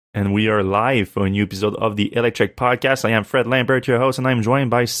And we are live for a new episode of the Electrek Podcast. I am Fred Lambert, your host, and I'm joined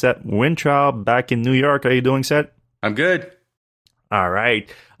by Seth Wintraub back in New York. How are you doing, Seth? I'm good. All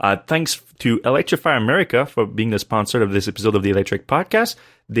right. Thanks to Electrify America for being the sponsor of this episode of the Electrek Podcast.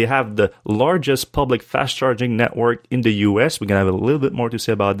 They have the largest public fast charging network in the U.S. We're going to have a little bit more to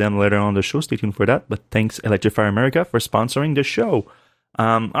say about them later on the show. Stay tuned for that. But thanks, Electrify America, for sponsoring the show.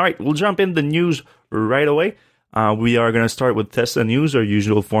 All right. We'll jump in the news right away. We are going to start with Tesla news, our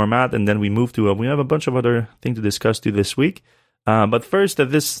usual format, and then we move to we have a bunch of other things to discuss too this week. But first,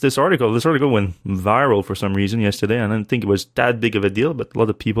 this article went viral for some reason yesterday. I didn't think it was that big of a deal, but a lot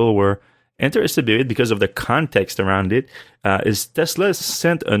of people were interested in it because of the context around it. Is Tesla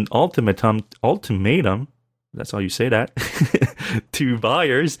sent an ultimatum? That's how you say that to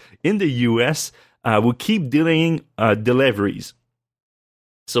buyers in the U.S. Who keep delaying deliveries.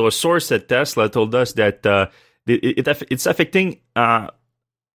 So a source at Tesla told us that. It's affecting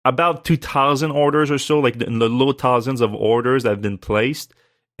about 2,000 orders or so, like in the low thousands of orders that have been placed.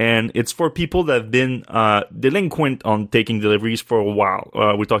 And it's for people that have been delinquent on taking deliveries for a while.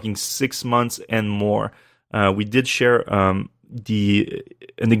 We're talking 6 months and more. We did share an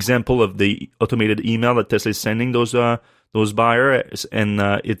example of the automated email that Tesla is sending those buyers. And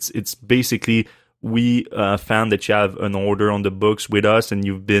it's basically, we found that you have an order on the books with us and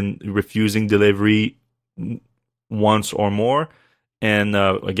you've been refusing delivery once or more, and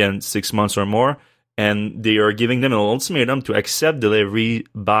again 6 months or more, and they are giving them an ultimatum to accept delivery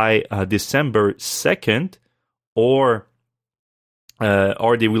by December 2nd, or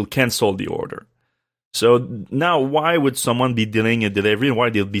they will cancel the order. So now, why would someone be delaying a delivery, and why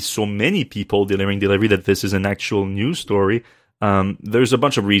there'll be so many people delaying delivery that this is an actual news story? There's a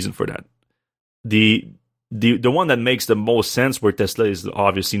bunch of reasons for that. The one that makes the most sense, where Tesla is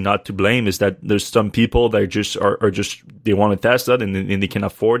obviously not to blame, is that there's some people that are just they want a Tesla and they can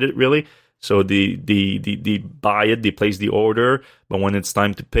afford it really. So they buy it, they place the order, but when it's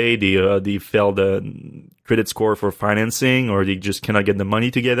time to pay, they fail the credit score for financing, or they just cannot get the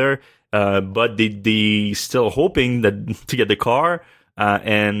money together. But they still hoping that to get the car.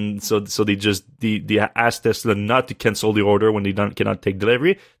 And so they ask Tesla not to cancel the order when they cannot take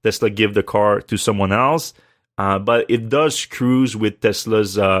delivery. Tesla give the car to someone else, but it does screws with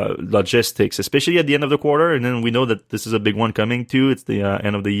Tesla's logistics, especially at the end of the quarter. And then we know that this is a big one coming too. It's the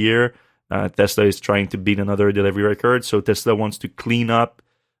end of the year. Tesla is trying to beat another delivery record, so Tesla wants to clean up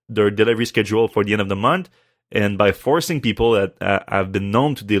their delivery schedule for the end of the month. And by forcing people that have been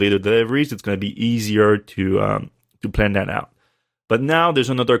known to delay their deliveries, it's going to be easier to plan that out. But now there's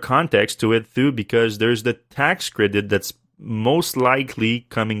another context to it too, because there's the tax credit that's most likely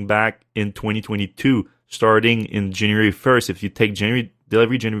coming back in 2022, starting in January 1st, if you take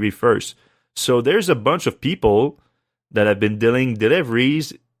delivery January 1st. So there's a bunch of people that have been delaying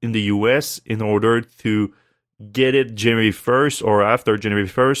deliveries in the US in order to get it January 1st or after January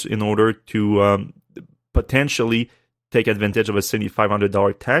 1st in order to potentially take advantage of a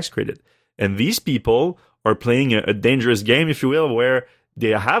 $7,500 tax credit. And these people are playing a dangerous game, if you will, where they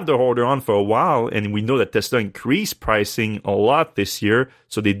have their order on for a while, and we know that Tesla increased pricing a lot this year,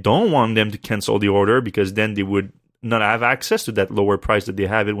 so they don't want them to cancel the order, because then they would not have access to that lower price that they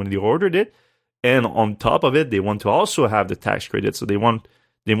have it when they ordered it. And on top of it, they want to also have the tax credit, so they want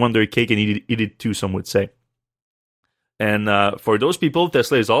their cake and eat it too, some would say. And for those people,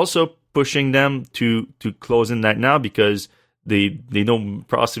 Tesla is also pushing them to close in that now, because they don't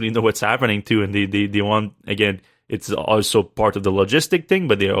possibly know what's happening too, and they want, again, it's also part of the logistic thing,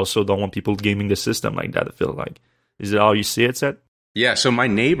 but they also don't want people gaming the system like that, I feel like. Is it how you see it, Seth? Yeah, so my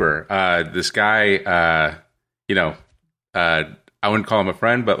neighbor, this guy, I wouldn't call him a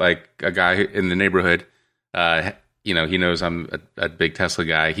friend, but like a guy in the neighborhood, he knows I'm a big Tesla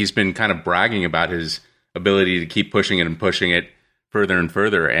guy. He's been kind of bragging about his ability to keep pushing it further and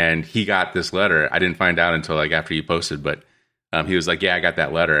further, and he got this letter. I didn't find out until like after you posted, but he was like, yeah, I got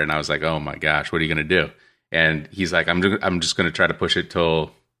that letter. And I was like, oh my gosh, what are you going to do? And he's like, I'm just going to try to push it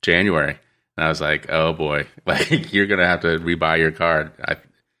till January. And I was like, oh boy, like you're going to have to rebuy your car.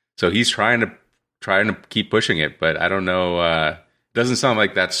 So he's trying to keep pushing it, but I don't know. It doesn't sound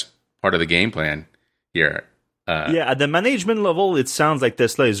like that's part of the game plan here. At the management level, it sounds like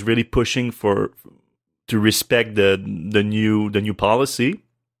Tesla is really pushing to respect the new policy.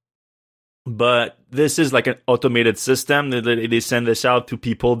 But this is like an automated system. They send this out to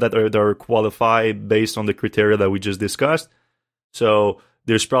people that are qualified based on the criteria that we just discussed. So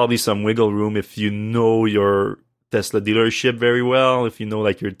there's probably some wiggle room if you know your Tesla dealership very well, if you know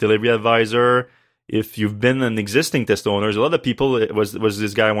like your delivery advisor, if you've been an existing Tesla owner, a lot of people, was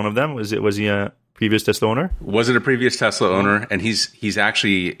this guy one of them? Was he a previous Tesla owner? Was it a previous Tesla owner? And he's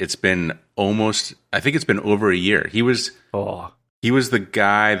actually, it's been almost, I think it's been over a year. He was the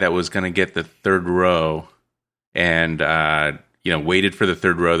guy that was going to get the third row and, waited for the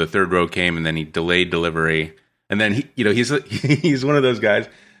third row. The third row came and then he delayed delivery. And then he's one of those guys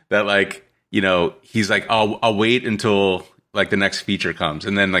that like, he's like, I'll wait until like the next feature comes.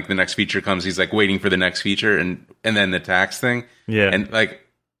 And then like the next feature comes, he's like waiting for the next feature and then the tax thing. Yeah.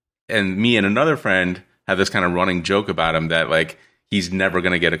 And me and another friend have this kind of running joke about him that like he's never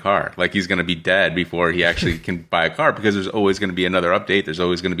going to get a car. Like he's going to be dead before he actually can buy a car because there's always going to be another update. There's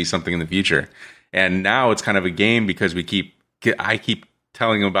always going to be something in the future. And now it's kind of a game because I keep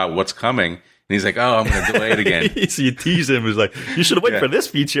telling him about what's coming. And he's like, oh, I'm going to delay it again. So you tease him. He's like, you should wait for this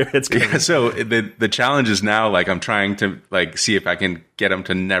feature. It's coming. So the challenge is now, like, I'm trying to, like, see if I can get him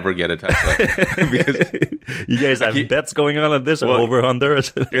to never get a Tesla. Because you guys have bets going on this or over under?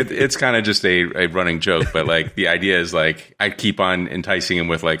 It's kind of just a running joke. But, like, the idea is, like, I keep on enticing him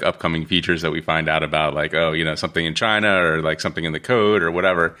with, like, upcoming features that we find out about, like, something in China or, like, something in the code or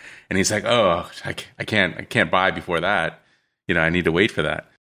whatever. And he's like, oh, I can't buy before that. I need to wait for that.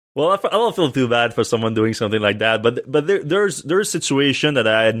 Well, I don't feel too bad for someone doing something like that, but there's situations that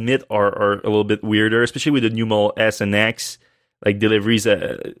I admit are a little bit weirder, especially with the new Model S and X, like deliveries.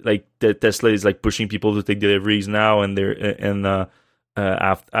 Like the Tesla is like pushing people to take deliveries now, and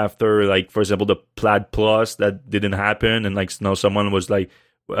after like, for example, the Plaid Plus that didn't happen, and like now someone was like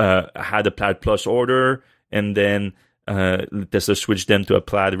had a Plaid Plus order, and then Tesla switched them to a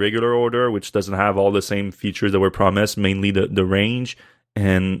Plaid regular order, which doesn't have all the same features that were promised, mainly the range.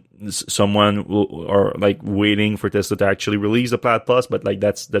 And someone are like waiting for Tesla to actually release the Plaid Plus, but like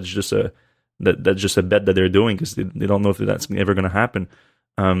that's just a bet that they're doing because they don't know if that's ever going to happen.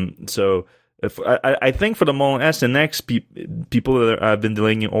 So if I think for the Model S and X, people that have been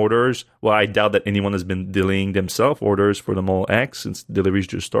delaying orders. Well, I doubt that anyone has been delaying themselves orders for the Model X since deliveries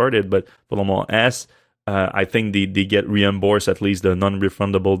just started. But for the Model S, I think they get reimbursed at least the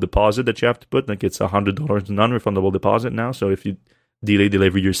non-refundable deposit that you have to put. Like it's $100 non-refundable deposit now. So if you delay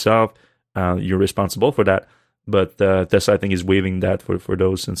delivery yourself, you're responsible for that. But Tesla, I think, is waiving that for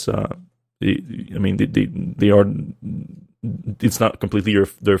those since they are. It's not completely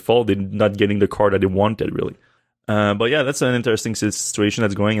their fault. They're not getting the car that they wanted, really. But yeah, that's an interesting situation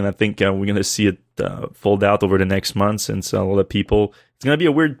that's going, and I think we're going to see it fold out over the next months. And so a lot of people, it's going to be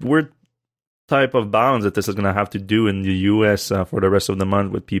a weird type of balance that Tesla's going to have to do in the U.S. For the rest of the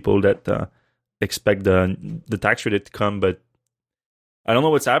month with people that expect the tax credit to come, but I don't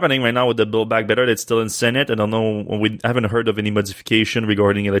know what's happening right now with the Build Back Better. That's still in Senate. I don't know. We haven't heard of any modification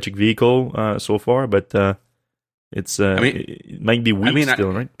regarding electric vehicle so far, but it might be weak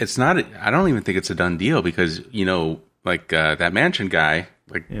still, right? It's not. I don't even think it's a done deal because that Manchin guy,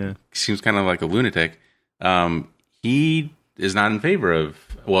 seems kind of like a lunatic. He is not in favor of.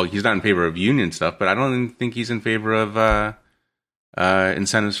 Well, he's not in favor of union stuff, but I don't even think he's in favor of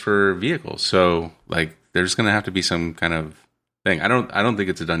incentives for vehicles. So, like, there's going to have to be some kind of thing. I don't think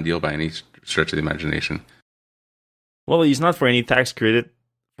it's a done deal by any stretch of the imagination. Well, he's not for any tax credit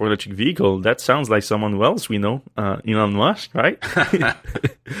for electric vehicle. That sounds like someone else we know, Elon Musk, right?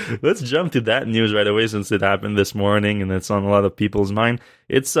 Let's jump to that news right away since it happened this morning and it's on a lot of people's mind.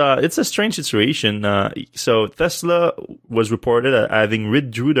 It's a strange situation. So Tesla was reported having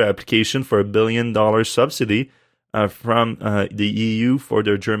withdrew their application for $1 billion subsidy from the EU for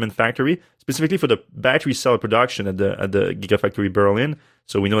their German factory, specifically for the battery cell production at the Gigafactory Berlin.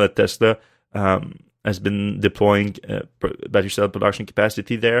 So we know that Tesla has been deploying battery cell production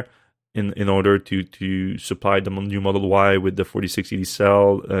capacity there in order to supply the new Model Y with the 4680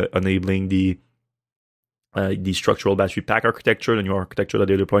 cell, enabling the structural battery pack architecture, the new architecture that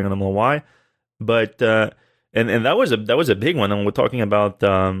they're deploying on the Model Y. But and that was a big one, and we're talking about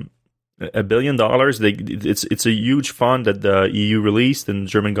 $1 billion. It's a huge fund that the EU released and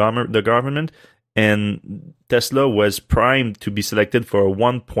the government, and Tesla was primed to be selected for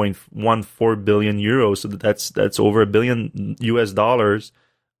 1.14 billion euros. So that's over $1 billion US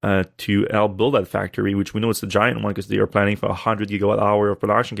to help build that factory, which we know it's a giant one because they are planning for 100 gigawatt hour of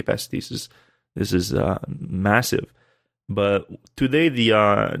production capacity. This is massive. But today,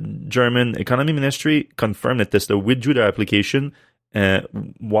 the German economy ministry confirmed that Tesla withdrew their application.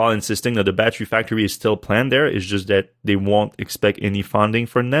 While insisting that the battery factory is still planned there, it's just that they won't expect any funding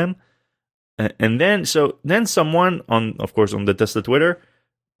from them. And then someone on the Tesla Twitter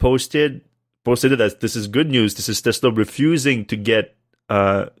posted it as, this is good news. This is Tesla refusing to get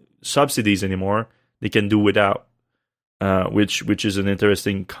subsidies anymore. They can do without. which is an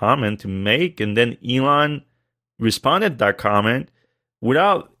interesting comment to make. And then Elon responded to that comment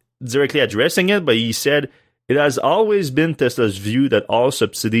without directly addressing it, but he said, "It has always been Tesla's view that all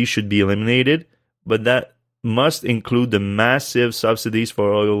subsidies should be eliminated, but that must include the massive subsidies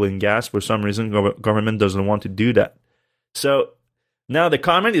for oil and gas. For some reason, government doesn't want to do that." So now the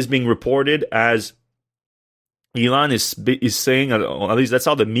comment is being reported as Elon is saying, at least that's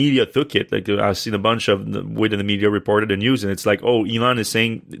how the media took it. Like, I've seen a bunch of the way that the media reported the news, and it's like, oh, Elon is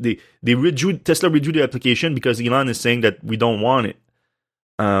saying Tesla withdrew the application because Elon is saying that we don't want it.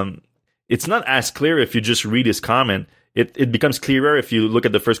 It's not as clear if you just read his comment. It becomes clearer if you look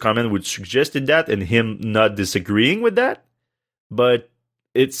at the first comment, which suggested that, and him not disagreeing with that. But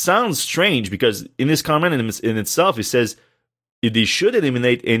it sounds strange because in his comment in itself, he says they should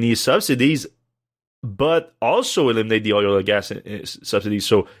eliminate any subsidies, but also eliminate the oil and gas subsidies.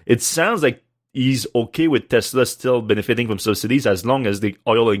 So it sounds like he's okay with Tesla still benefiting from subsidies as long as the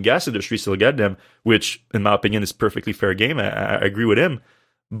oil and gas industry still get them, which, in my opinion, is perfectly fair game. I agree with him.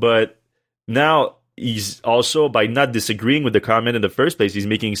 But now he's also, by not disagreeing with the comment in the first place, he's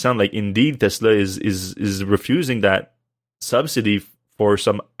making it sound like indeed Tesla is refusing that subsidy for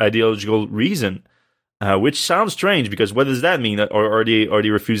some ideological reason. Which sounds strange because what does that mean? Or are they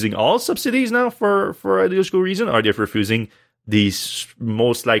refusing all subsidies now for ideological reason? Are they refusing the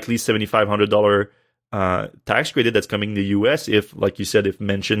most likely $7,500 tax credit that's coming in the U.S. if, like you said, if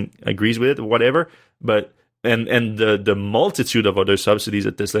Manchin agrees with it or whatever? But and the multitude of other subsidies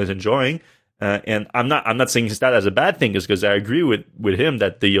that Tesla is enjoying. And I'm not saying that as a bad thing, is because I agree with him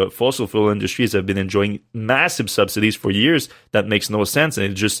that the fossil fuel industries have been enjoying massive subsidies for years. That makes no sense,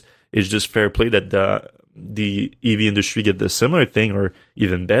 and it's just fair play that the EV industry get the similar thing, or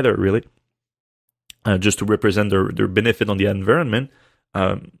even better, really, just to represent their benefit on the environment.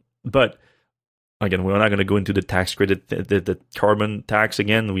 But again, we're not going to go into the tax credit, the carbon tax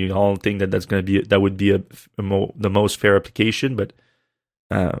again. We all think that would be the most fair application, but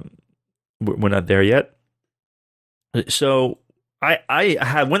we're not there yet. So I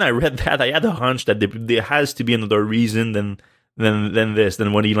had, when I read that, I had a hunch that there has to be another reason than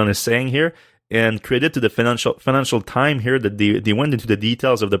what Elon is saying here. And credit to the Financial Times here that they went into the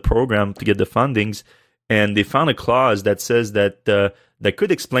details of the program to get the fundings, and they found a clause that says that that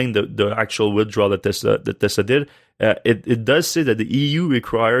could explain the actual withdrawal that Tesla did. It does say that the EU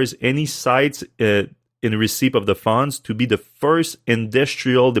requires any sites in receipt of the funds to be the first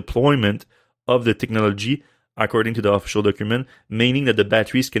industrial deployment of the technology, according to the official document, meaning that the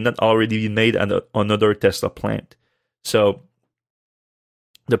batteries cannot already be made at another Tesla plant. So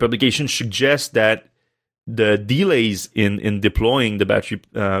the publication suggests that the delays in deploying the battery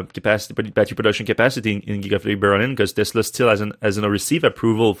production capacity in Gigafactory Berlin, because Tesla still hasn't received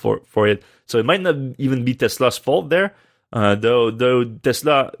approval for it, so it might not even be Tesla's fault there. Though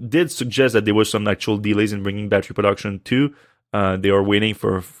Tesla did suggest that there was some actual delays in bringing battery production too. They are waiting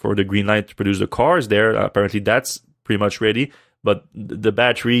for the green light to produce the cars there. Apparently, that's pretty much ready. But the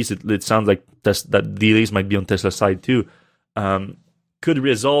batteries, it sounds like that delays might be on Tesla's side too. Could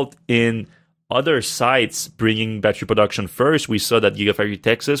result in other sites bringing battery production first. We saw that Gigafactory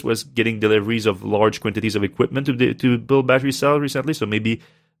Texas was getting deliveries of large quantities of equipment to build battery cells recently. So maybe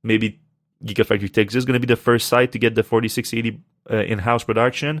Gigafactory Texas is going to be the first site to get the 4680 in-house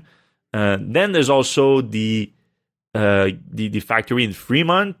production. Then there's also the factory in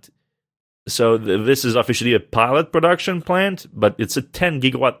Fremont. So this is officially a pilot production plant, but it's a 10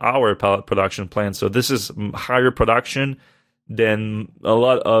 gigawatt hour pilot production plant. So this is higher production than a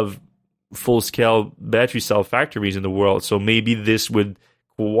lot of full-scale battery cell factories in the world. So maybe this would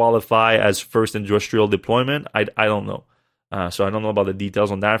qualify as first industrial deployment. I don't know. So I don't know about the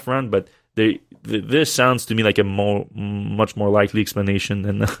details on that front, but this sounds to me like a much more likely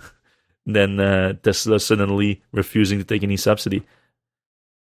explanation than Tesla suddenly refusing to take any subsidy.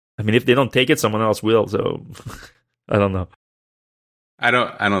 I mean, if they don't take it, someone else will. So I don't know. I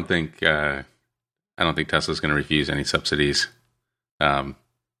don't think Tesla's going to refuse any subsidies.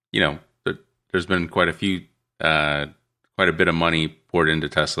 There's been quite a bit of money poured into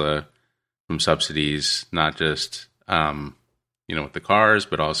Tesla from subsidies, not just with the cars,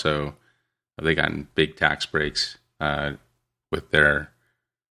 but also they gotten big tax breaks with their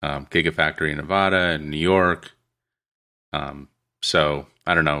Gigafactory in Nevada and New York. So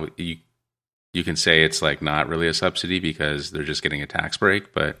I don't know. You can say it's like not really a subsidy because they're just getting a tax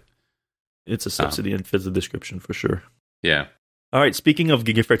break, but it's a subsidy and fits the description for sure. Yeah. All right. Speaking of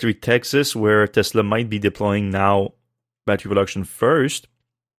Gigafactory Texas, where Tesla might be deploying now battery production first,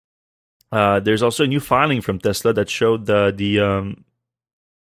 there's also a new filing from Tesla that showed the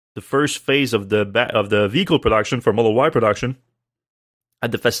the first phase of the vehicle production for Model Y production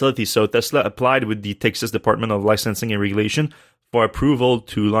at the facility. So Tesla applied with the Texas Department of Licensing and Regulation for approval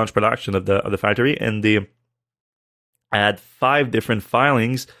to launch production of the factory, and they had 5 different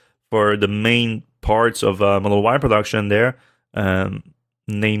filings for the main parts of Model Y production there,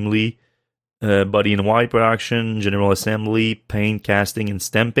 namely body in white production, general assembly, paint, casting, and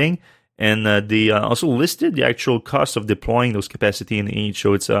stamping. And they also listed the actual cost of deploying those capacity in each.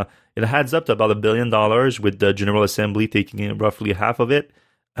 So it adds up to about $1 billion, with the general assembly taking in roughly half of it,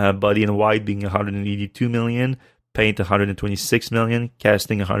 body in white being $182 million, paint $126 million,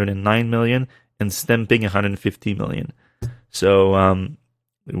 casting $109 million, and stamping $150 million. So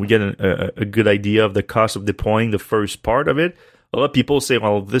we get a good idea of the cost of deploying the first part of it. A lot of people say,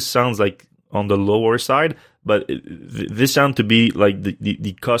 well, this sounds like on the lower side, but this sounds to be like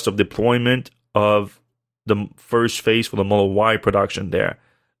the cost of deployment of the first phase for the Model Y production there.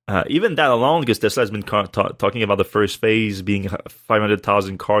 Even that alone, because Tesla has been talking about the first phase being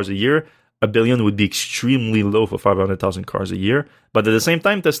 500,000 cars a year, $1 billion would be extremely low for 500,000 cars a year. But at the same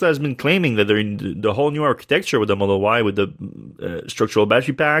time, Tesla has been claiming that they're in the whole new architecture with the Model Y, with the structural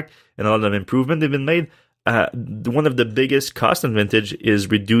battery pack and a lot of improvement they've been made. One of the biggest cost advantage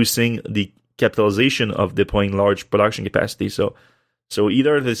is reducing the capitalization of deploying large production capacity. So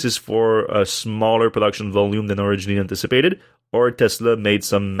either this is for a smaller production volume than originally anticipated, or Tesla made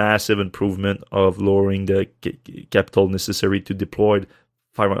some massive improvement of lowering the capital necessary to deploy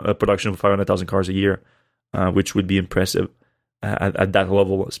a production of 500,000 cars a year, which would be impressive at that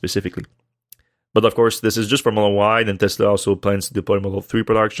level specifically. But of course, this is just for Model Y, and Tesla also plans to deploy Model 3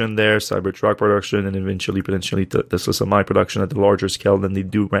 production there, Cybertruck production, and eventually, potentially, Tesla Semi production at a larger scale than they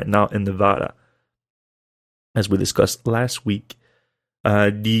do right now in Nevada, as we discussed last week.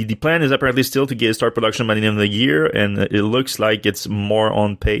 The plan is apparently still to start production by the end of the year, and it looks like it's more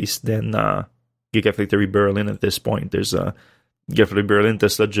on pace than Gigafactory Berlin at this point. There's Gigafactory Berlin,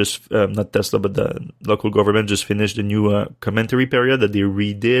 Tesla just, not Tesla, but the local government just finished the new commentary period that they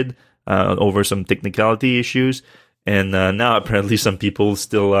redid over some technicality issues. And now apparently some people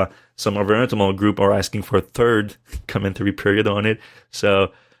still, some environmental group are asking for a third commentary period on it.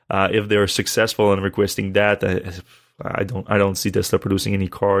 So if they're successful in requesting that, I don't see Tesla producing any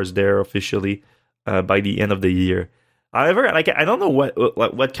cars there officially by the end of the year. However, I don't know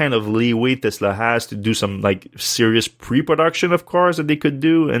what kind of leeway Tesla has to do some serious pre-production of cars that they could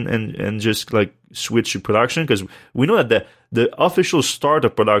do and just switch to production, because we know that the official start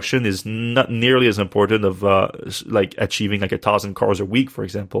of production is not nearly as important of achieving 1,000 cars a week, for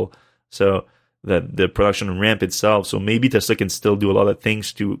example. So the production ramp itself. So maybe Tesla can still do a lot of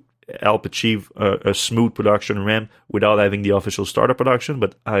things to help achieve a smooth production ramp without having the official start of production.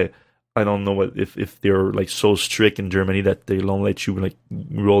 But I don't know if they're so strict in Germany that they don't let you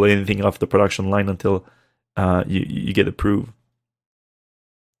roll anything off the production line until you get approved.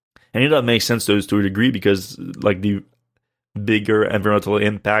 And that makes sense to a degree, because the bigger environmental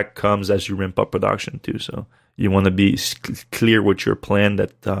impact comes as you ramp up production too. So you want to be clear with your plan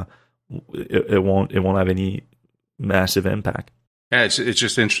that it won't have any massive impact. Yeah, it's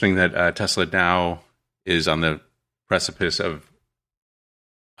just interesting that Tesla now is on the precipice of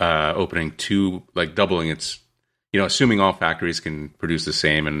opening doubling its, assuming all factories can produce the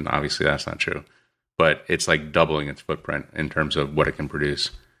same, and obviously that's not true, but it's doubling its footprint in terms of what it can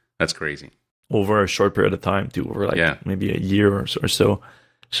produce. That's crazy. Over a short period of time too, over maybe a year or so.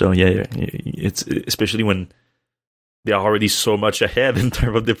 So yeah, it's especially when they are already so much ahead in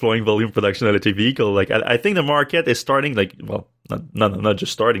terms of deploying volume production electric vehicle. I think the market is starting, not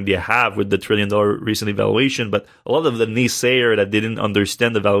just starting, they have with the $1 trillion recent evaluation, but a lot of the naysayer that didn't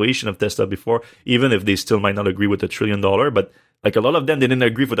understand the valuation of Tesla before, even if they still might not agree with the $1 trillion, but a lot of them didn't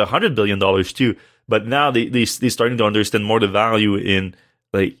agree with $100 billion too. But now they're starting to understand more the value in,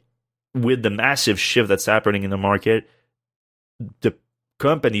 with the massive shift that's happening in the market, the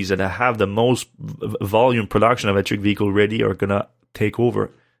companies that have the most volume production of electric vehicle ready are going to take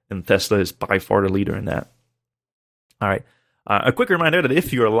over, and Tesla is by far the leader in that. All right. A quick reminder that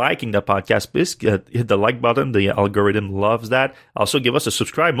if you're liking the podcast, please hit the like button. The algorithm loves that. Also, give us a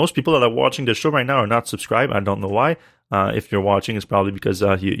subscribe. Most people that are watching the show right now are not subscribed. I don't know why. If you're watching, it's probably because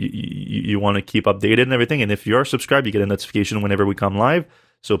you want to keep updated and everything. And if you're subscribed, you get a notification whenever we come live.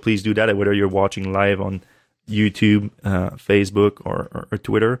 So please do that, whether you're watching live on YouTube, Facebook, or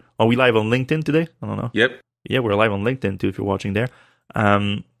Twitter. Are we live on LinkedIn today? I don't know. Yep. Yeah, we're live on LinkedIn too if you're watching there.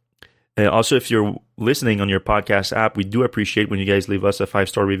 Also, if you're listening on your podcast app, we do appreciate when you guys leave us a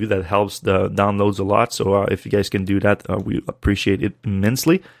 5-star review. That helps the downloads a lot. So if you guys can do that, we appreciate it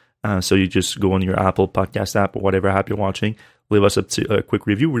immensely. So you just go on your Apple podcast app or whatever app you're watching, leave us a quick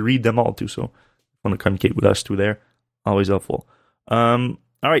review. We read them all too, so want to communicate with us through there. Always helpful.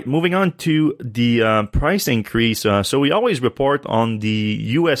 All right, moving on to the price increase. So we always report on the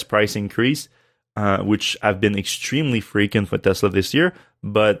U.S. price increase, which have been extremely frequent for Tesla this year,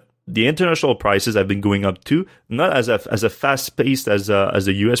 but the international prices have been going up too, not as a fast paced as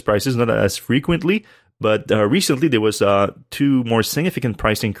the U.S. prices, not as frequently, but recently there was two more significant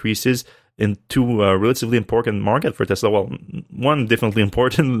price increases in two relatively important markets for Tesla. Well, one definitely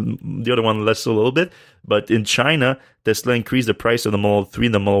important, the other one less a little bit. But in China, Tesla increased the price of the Model 3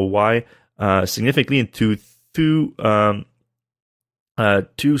 and the Model Y significantly into two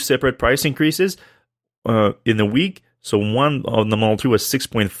separate price increases in a week. So one on the Model 3 was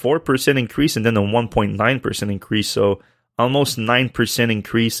 6.4% increase, and then a 1.9% increase. So almost 9%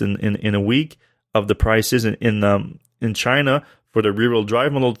 increase in a week of the prices in China for the rear-wheel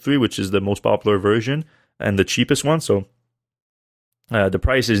drive Model 3, which is the most popular version and the cheapest one. So the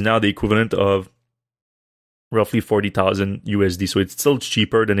price is now the equivalent of roughly $40,000 USD. So it's still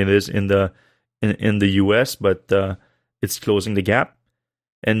cheaper than it is in the US, but it's closing the gap.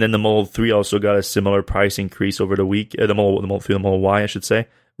 And then the Model 3 also got a similar price increase over the week. The Model 3, the Model Y, I should say,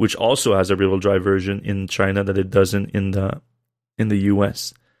 which also has a rear-wheel drive version in China that it doesn't in the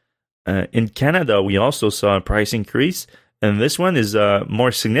US. In Canada, we also saw a price increase. And this one is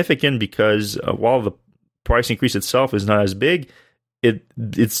more significant because while the price increase itself is not as big,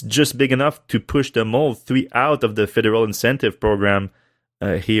 it's just big enough to push the Model 3 out of the federal incentive program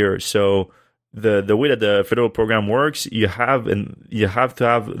here. So the way that the federal program works, you have to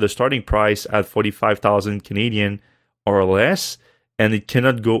have the starting price at 45,000 Canadian or less, and it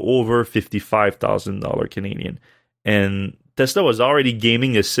cannot go over $55,000 Canadian. And Tesla was already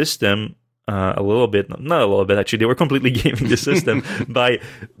gaming the system a little bit, not a little bit actually. They were completely gaming the system by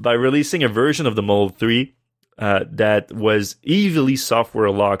releasing a version of the Model 3 that was easily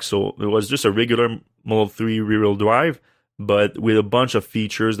software locked. So it was just a regular Model 3 rear-wheel drive, but with a bunch of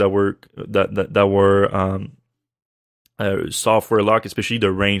features that were software locked, especially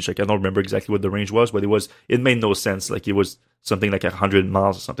the range. Like I don't remember exactly what the range was, but it made no sense. Like it was something like 100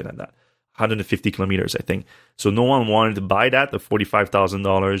 miles or something like that, 150 kilometers, I think. So no one wanted to buy that, the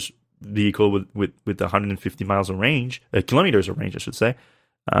 $45,000 vehicle with 150 miles of range, kilometers of range, I should say.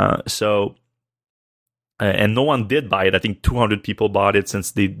 And no one did buy it. I think 200 people bought it since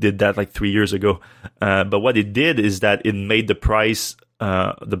they did that like 3 years ago. But what it did is that it made the price,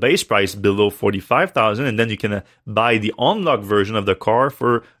 the base price below $45,000, and then you can buy the unlocked version of the car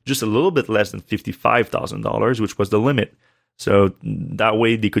for just a little bit less than $55,000, which was the limit. So that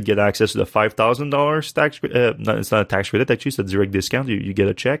way they could get access to the $5,000 tax. No, it's not a tax credit actually; it's a direct discount. You get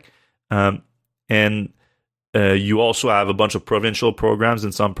a check, and you also have a bunch of provincial programs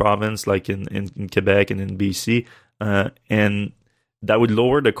in some province, like in Quebec and in BC, and that would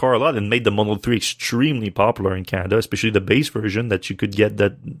lower the car a lot and made the Model 3 extremely popular in Canada, especially the base version that you could get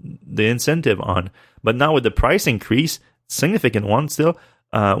the incentive on. But now with the price increase, significant one still,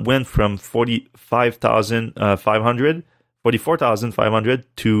 went from $44,500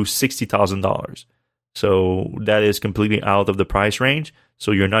 to $60,000. So that is completely out of the price range.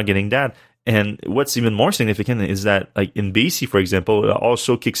 So you're not getting that. And what's even more significant is that, like in BC, for example, it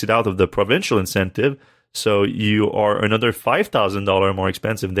also kicks it out of the provincial incentive. So you are another $5,000 more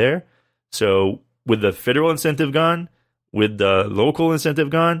expensive there. So with the federal incentive gone, with the local incentive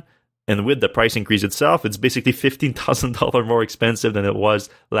gone, and with the price increase itself, it's basically $15,000 more expensive than it was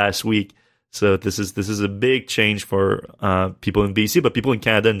last week. So this is a big change for people in BC, but people in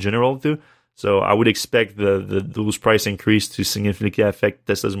Canada in general too. So I would expect those price increase to significantly affect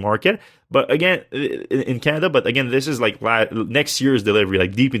Tesla's market. But again, in Canada, this is like next year's delivery,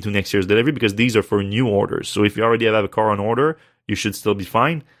 like deep into next year's delivery, because these are for new orders. So if you already have a car on order, you should still be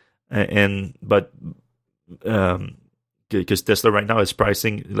fine. Because Tesla right now is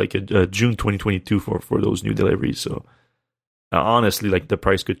pricing like a June 2022 for those new deliveries. So honestly, like the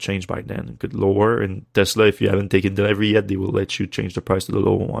price could change by then. It could lower. And Tesla, if you haven't taken delivery yet, they will let you change the price to the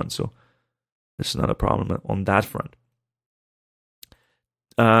lower one. So it's not a problem on that front.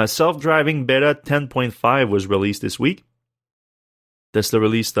 Self-driving beta 10.5 was released this week. Tesla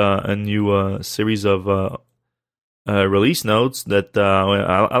released a new series of release notes that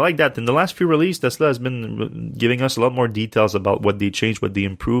I like that. In the last few releases, Tesla has been giving us a lot more details about what they changed, what they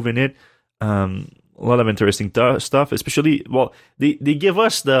improve in it. A lot of interesting stuff, especially, well, they give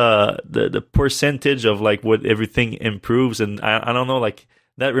us the percentage of like what everything improves, and I don't know, like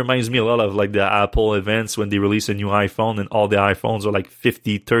that reminds me a lot of like the Apple events when they release a new iPhone and all the iPhones are like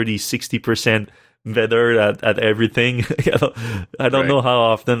 50, 30, 60% better at everything. I don't know how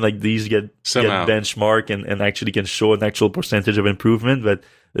often like these get benchmarked and actually can show an actual percentage of improvement, but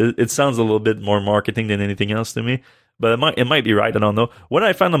it sounds a little bit more marketing than anything else to me. But it might be right. I don't know. What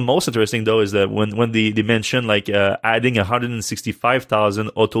I found the most interesting though is that when they mentioned like adding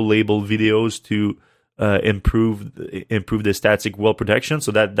 165,000 auto label videos to improve the static well protection.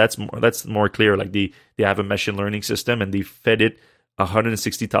 So that's more clear. Like they have a machine learning system and they fed it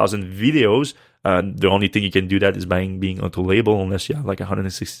 160,000 videos. The only thing you can do that is by being auto label, unless you have like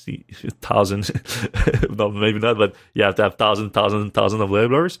 160,000. No, maybe not, but you have to have thousands of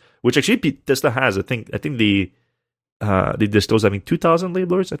labelers, which actually Tesla has. I think they disclose having 2,000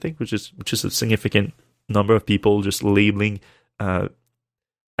 labelers. I think, which is a significant number of people just labeling.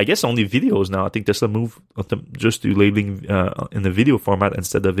 I guess only videos now. I think Tesla moved just to labeling in the video format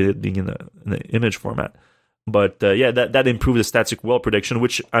instead of it being in the image format. But that improved the static well prediction,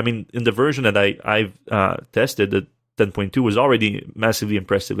 which, I mean, in the version that I've tested, the 10.2 was already massively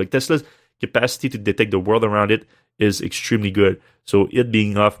impressive. Like Tesla's capacity to detect the world around it is extremely good. So it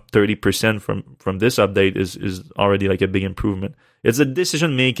being off 30% from this update is already like a big improvement. It's a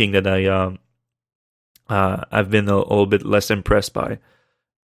decision making that I've been a little bit less impressed by.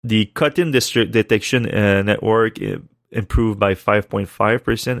 The cut-in district detection network improved by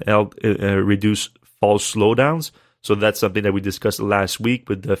 5.5%, helped reduce false slowdowns. So that's something that we discussed last week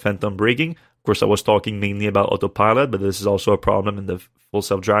with the phantom braking. Of course, I was talking mainly about autopilot, but this is also a problem in the full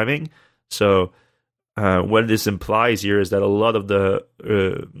self-driving. So what this implies here is that a lot of the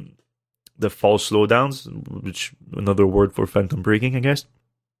false slowdowns, which another word for phantom braking, I guess,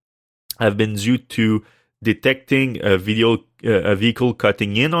 have been due to detecting a vehicle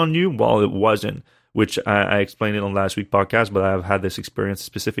cutting in on you while it wasn't, which I explained it on last week's podcast, but I've had this experience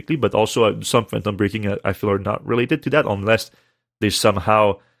specifically. But also some phantom braking I feel are not related to that unless they're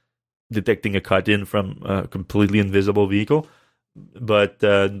somehow detecting a cut in from a completely invisible vehicle. But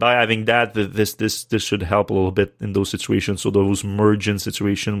by having that, this should help a little bit in those situations. So those merge-in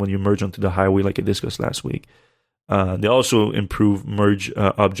situations when you merge onto the highway, like I discussed last week. They also improve merge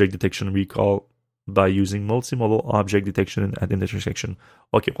object detection recall by using multimodal object detection at an intersection.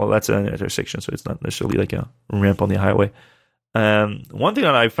 Okay, well, that's an intersection, so it's not necessarily like a ramp on the highway. One thing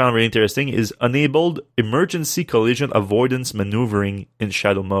that I found really interesting is enabled emergency collision avoidance maneuvering in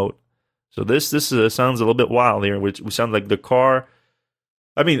shadow mode. So this sounds a little bit wild here, which sounds like the car.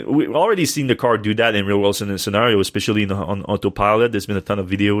 I mean, we've already seen the car do that in real world scenario, especially on autopilot. There's been a ton of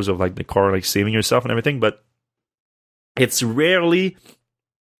videos of like the car like saving yourself and everything, but it's rarely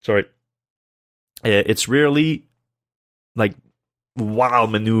like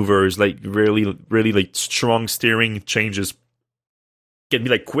wild maneuvers, like really like strong steering changes. Can be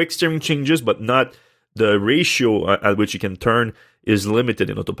like quick steering changes, but not the ratio at which you can turn is limited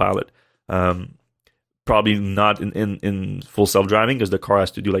in autopilot. Probably not in full self-driving because the car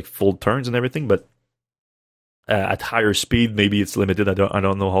has to do like full turns and everything, but at higher speed maybe it's limited. I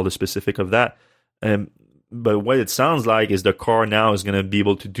don't know all the specific of that. But what it sounds like is the car now is going to be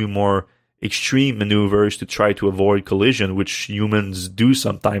able to do more extreme maneuvers to try to avoid collision, which humans do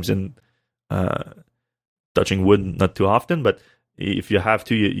sometimes in touching wood, not too often, but if you have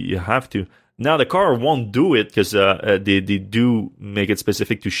to, you have to. Now the car won't do it because they do make it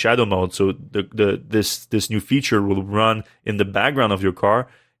specific to shadow mode. So this new feature will run in the background of your car,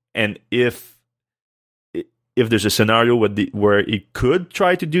 and if there's a scenario where it could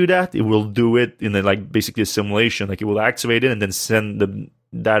try to do that, it will do it in basically a simulation. Like it will activate it and then send the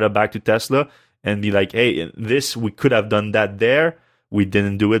data back to Tesla and be like, hey, we could have done that there. We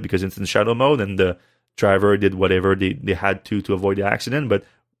didn't do it because it's in shadow mode, and the driver did whatever they had to avoid the accident. But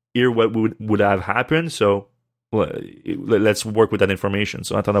here, what would have happened? So let's work with that information.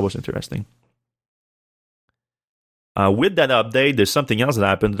 So I thought that was interesting. With that update, there's something else that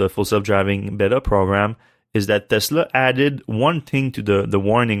happened to the full self-driving beta program, is that Tesla added one thing to the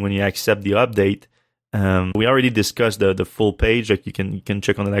warning when you accept the update. We already discussed the full page. Like you can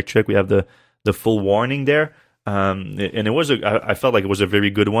check on Electrek. We have the full warning there. And it was I felt like it was a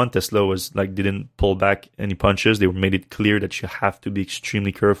very good one. Tesla was like didn't pull back any punches. They made it clear that you have to be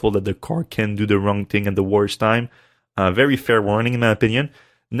extremely careful, that the car can do the wrong thing at the worst time. Very fair warning in my opinion.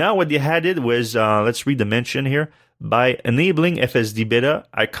 Now what they added was let's read the mention here. By enabling FSD beta,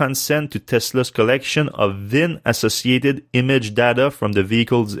 I consent to Tesla's collection of VIN-associated image data from the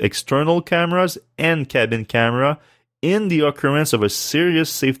vehicle's external cameras and cabin camera in the occurrence of a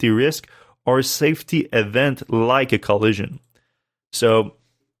serious safety risk or safety event like a collision. So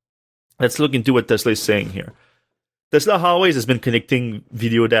let's look into what Tesla is saying here. Tesla always has been connecting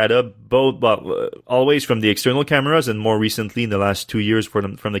video data, always from the external cameras, and more recently in the last 2 years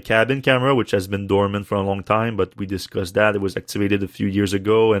from the cabin camera, which has been dormant for a long time. But we discussed that it was activated a few years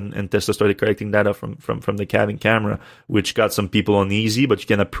ago, and Tesla started collecting data from the cabin camera, which got some people uneasy. But you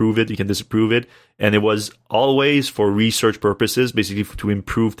can approve it, you can disapprove it, and it was always for research purposes, basically to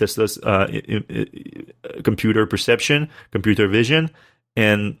improve Tesla's computer perception, computer vision,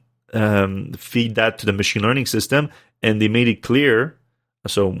 and feed that to the machine learning system. And they made it clear,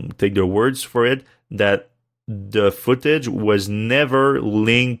 so take their words for it, that the footage was never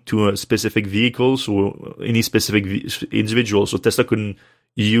linked to a specific vehicle, so any specific individual. So Tesla couldn't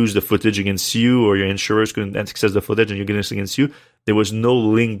use the footage against you, or your insurers couldn't access the footage and you're getting this against you. There was no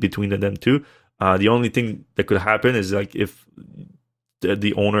link between them two. The only thing that could happen is like if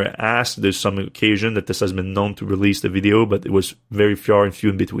the owner asked, there's some occasion that Tesla has been known to release the video, but it was very far and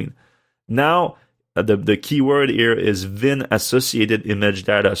few in between. Now, the key word here is VIN-associated image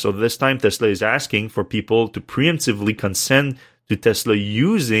data. So this time Tesla is asking for people to preemptively consent to Tesla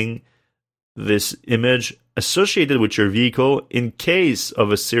using this image associated with your vehicle in case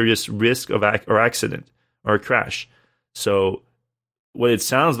of a serious risk of or accident or crash. So what it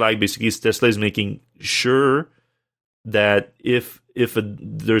sounds like basically is Tesla is making sure that if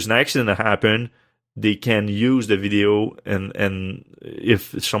there's an accident that happened, they can use the video, and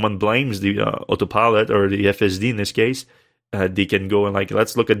if someone blames the autopilot or the FSD in this case, they can go and like,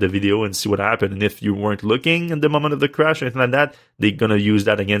 let's look at the video and see what happened. And if you weren't looking at the moment of the crash or anything like that, they're gonna use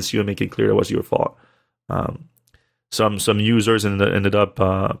that against you and make it clear it was your fault. Some users ended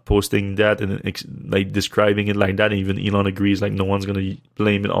up posting that and like describing it like that. And even Elon agrees, like no one's gonna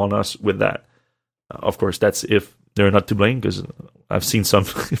blame it on us with that. Of course, that's if they're not to blame, because I've seen some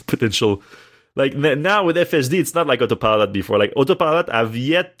potential. Like now with FSD, it's not like autopilot before. Like autopilot, I've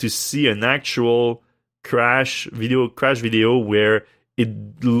yet to see an actual crash video where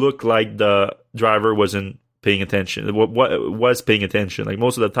it looked like the driver wasn't paying attention. What was paying attention? Like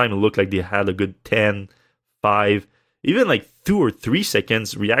most of the time, it looked like they had a good 10, 5, even like 2 or 3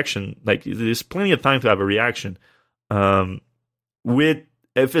 seconds reaction. Like there's plenty of time to have a reaction. With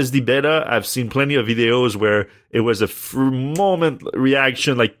FSD beta, I've seen plenty of videos where it was a moment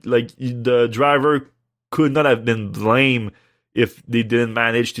reaction, like the driver could not have been blamed if they didn't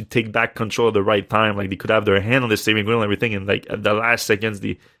manage to take back control at the right time. Like they could have their hand on the steering wheel and everything, and like at the last seconds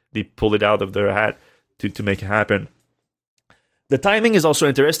they pulled it out of their hat to make it happen. The timing is also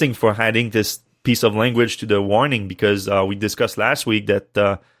interesting for adding this piece of language to the warning, because we discussed last week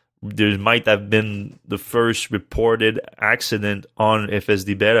that there might have been the first reported accident on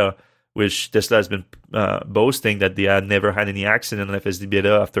FSD beta, which Tesla has been boasting that they had never had any accident on FSD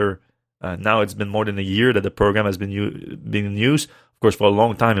beta after now it's been more than a year that the program has been being used. Of course, for a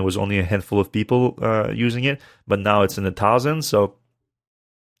long time, it was only a handful of people using it, but now it's in the thousands. So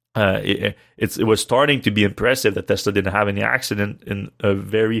it was starting to be impressive that Tesla didn't have any accident in a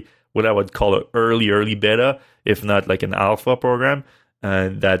very, what I would call an early beta, if not like an alpha program.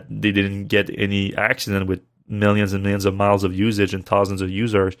 That they didn't get any accident with millions and millions of miles of usage and thousands of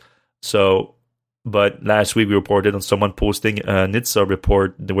users. So, but last week we reported on someone posting a NHTSA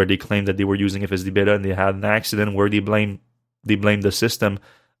report where they claimed that they were using FSD beta and they had an accident where they blamed the system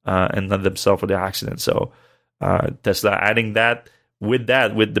and not themselves for the accident. So Tesla adding that with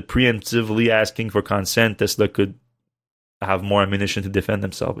the preemptively asking for consent, Tesla could have more ammunition to defend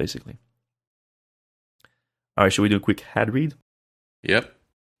themselves, basically. All right, should we do a quick ad read? Yep.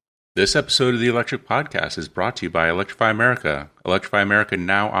 This episode of the Electric Podcast is brought to you by Electrify America. Electrify America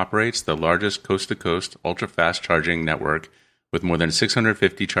now operates the largest coast-to-coast ultra-fast charging network with more than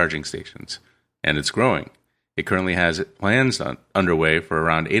 650 charging stations, and it's growing. It currently has plans underway for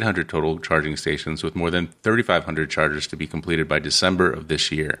around 800 total charging stations, with more than 3,500 chargers to be completed by December of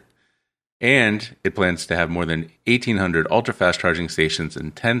this year. And it plans to have more than 1,800 ultra-fast charging stations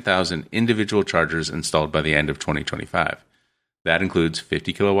and 10,000 individual chargers installed by the end of 2025. That includes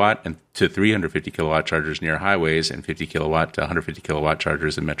 50 kilowatt to 350 kilowatt chargers near highways and 50 kilowatt to 150 kilowatt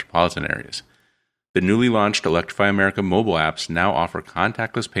chargers in metropolitan areas. The newly launched Electrify America mobile apps now offer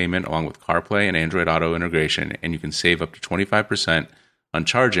contactless payment along with CarPlay and Android Auto integration, and you can save up to 25% on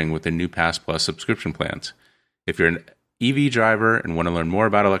charging with the new Pass Plus subscription plans. If you're an EV driver and want to learn more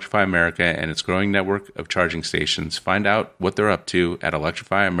about Electrify America and its growing network of charging stations, find out what they're up to at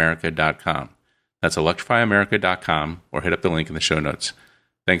electrifyamerica.com. That's electrifyamerica.com, or hit up the link in the show notes.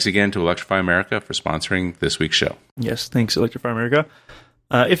 Thanks again to Electrify America for sponsoring this week's show. Yes, thanks, Electrify America.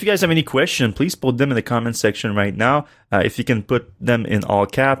 If you guys have any questions, please put them in the comment section right now. If you can put them in all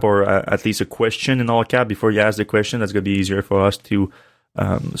cap, or at least a question in all cap before you ask the question, that's going to be easier for us to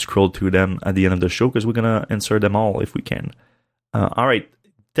scroll through them at the end of the show because we're going to answer them all if we can. All right.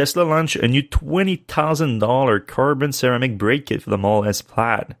 Tesla launched a new $20,000 carbon ceramic brake kit for the Model S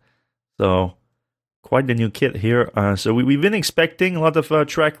Plaid. So, quite the new kit here. So we've been expecting a lot of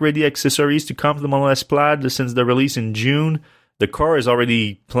track-ready accessories to come to the Model S Plaid since the release in June. The car is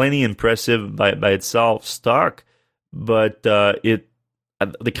already plenty impressive by itself, stock, but the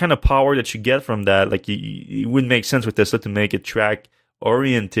kind of power that you get from that, like it wouldn't make sense with Tesla to make a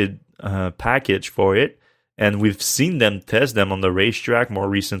track-oriented package for it. And we've seen them test them on the racetrack more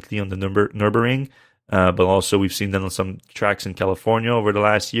recently on the Nürburgring, but also we've seen them on some tracks in California over the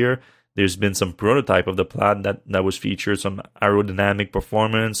last year. There's been some prototype of the Plaid that was featured, some aerodynamic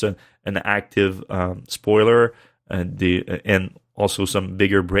performance and an active spoiler, and also some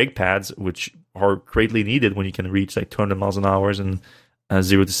bigger brake pads, which are greatly needed when you can reach like 200 miles an hour and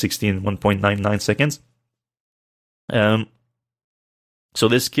 0 to 60 in 1.99 seconds. So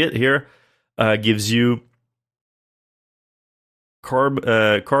this kit here gives you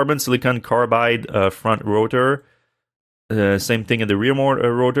carbon silicon carbide front rotor. Same thing in the rear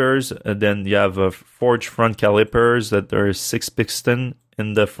rotors. Then you have forged front calipers that are 6 piston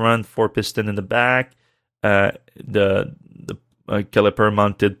in the front, 4 piston in the back. The caliper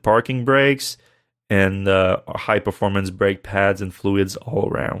mounted parking brakes and high performance brake pads and fluids all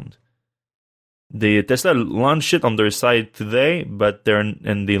around. The Tesla launched it on their site today, but they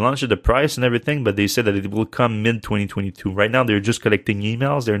launched the price and everything, but they said that it will come mid 2022. Right now, they're just collecting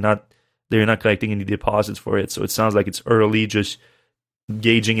emails. They're not collecting any deposits for it, so it sounds like it's early, just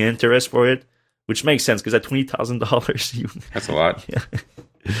gauging interest for it, which makes sense because at $20,000, that's a lot. Yeah,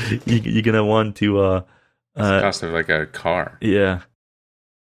 you're gonna want to. It's the cost of like a car. Yeah.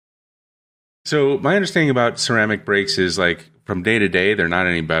 So my understanding about ceramic brakes is like from day to day, they're not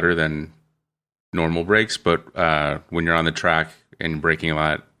any better than normal brakes, but when you're on the track and braking a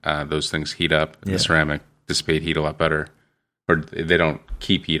lot, those things heat up. Yeah. The ceramic dissipate heat a lot better, or they don't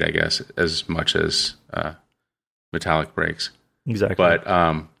keep heat, I guess, as much as metallic brakes. Exactly.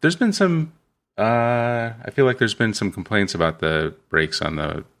 But there's been some. I feel like there's been some complaints about the brakes on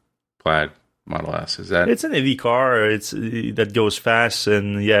the Plaid Model S. Is that? It's an EV car. It's that goes fast,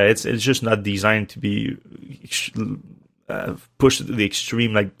 and yeah, it's just not designed to be pushed to the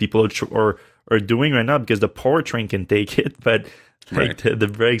extreme like people are doing right now because the powertrain can take it, but like the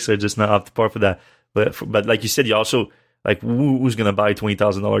brakes are just not up to par for that. But like you said, you also like who's going to buy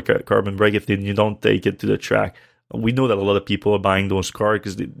 $20,000 carbon brake if you don't take it to the track? We know that a lot of people are buying those cars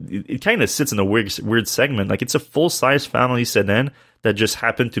because it kind of sits in a weird segment. Like it's a full size family sedan that just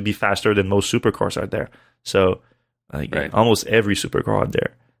happened to be faster than most supercars out there. So like almost every supercar out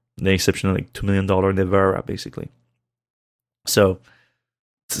there, the exception of like $2 million Navara, basically. So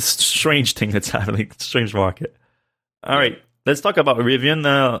it's a strange thing that's happening. It's a strange market. All right, let's talk about Rivian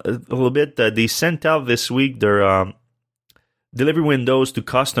a little bit. They sent out this week their delivery windows to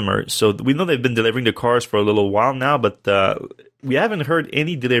customers. So we know they've been delivering the cars for a little while now, but we haven't heard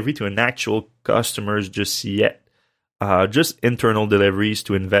any delivery to an actual customers just yet. Just internal deliveries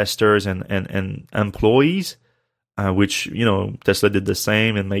to investors and employees, which, you know, Tesla did the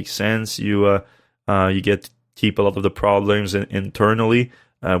same. It makes sense. You get to keep a lot of the problems internally.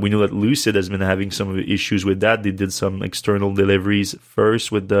 We know that Lucid has been having some issues with that. They did some external deliveries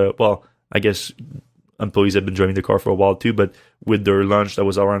first with I guess employees have been driving the car for a while too, but with their launch, that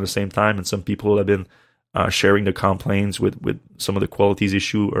was around the same time, and some people have been sharing the complaints with some of the qualities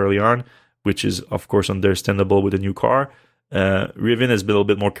issue early on, which is, of course, understandable with a new car. Rivian has been a little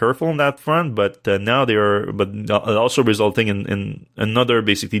bit more careful on that front, but now they are, but also resulting in another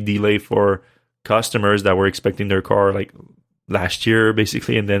basically delay for customers that were expecting their car like last year,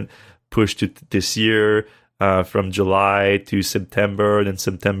 basically, and then pushed to this year from July to September, and then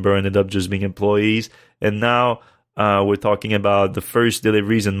September ended up just being employees. And now we're talking about the first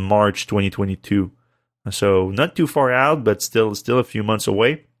deliveries in March 2022. So not too far out, but still a few months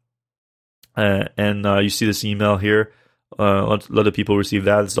away. And you see this email here. A lot of people receive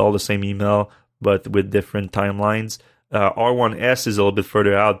that. It's all the same email, but with different timelines. R1S is a little bit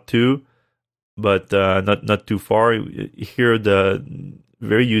further out too, but not too far. Here, the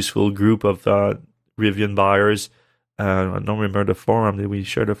very useful group of Rivian buyers. I don't remember the forum. Did we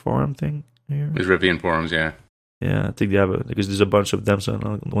share the forum thing here? There's Rivian forums, yeah. Yeah, I think they have because there's a bunch of them, so I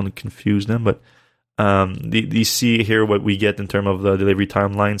don't want to confuse them. But you see here what we get in terms of the delivery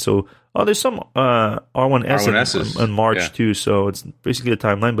timeline. So, there's some R1S in March too. So it's basically a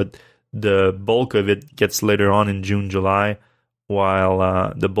timeline, but the bulk of it gets later on in June, July,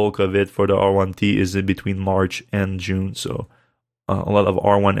 while the bulk of it for the R1T is in between March and June. So a lot of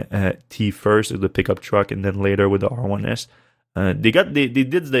R1T first with the pickup truck, and then later with the R1S. They did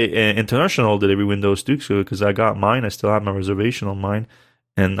the international delivery windows too, so because I got mine, I still have my reservation on mine,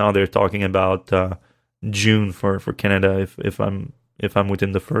 and now they're talking about June for Canada if I'm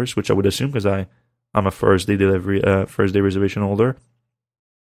within the first, which I would assume because I'm a first day reservation holder.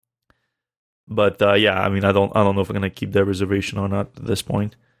 But yeah, I mean, I don't know if I'm gonna keep that reservation or not at this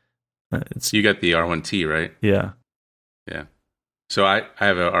point. You got the R1T, right? Yeah. Yeah. So I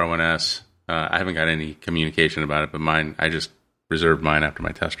have a R1S. I haven't got any communication about it, but mine, I just reserved mine after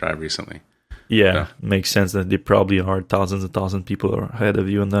my test drive recently. Yeah, so. Makes sense that they probably are thousands and thousands of people are ahead of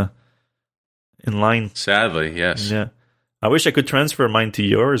you in line. Sadly, yes. Yeah. I wish I could transfer mine to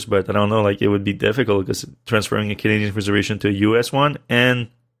yours, but I don't know, like it would be difficult because transferring a Canadian reservation to a US one, and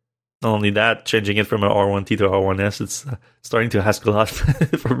not only that, changing it from an R1T to R1S, it's starting to ask a lot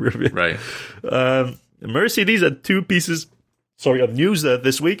from Rivian. Right. Mercedes had two pieces of news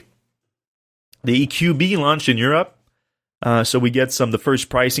this week. The EQB launched in Europe, so we get the first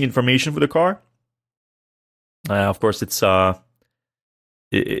pricing information for the car. Of course, it's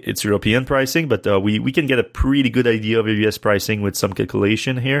European pricing, but we can get a pretty good idea of US pricing with some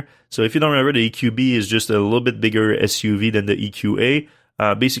calculation here. So if you don't remember, the EQB is just a little bit bigger SUV than the EQA.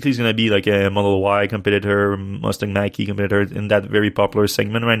 Basically, it's going to be like a Model Y competitor, Mustang Mach-E competitor in that very popular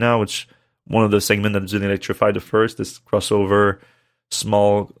segment right now, which one of the segments that's been electrified the first, this crossover,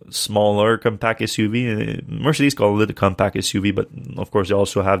 smaller compact SUV. Mercedes call it a compact SUV, but of course they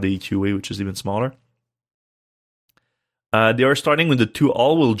also have the EQA, which is even smaller. They are starting with the two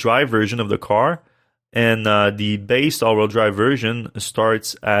all-wheel drive version of the car, and the base all-wheel drive version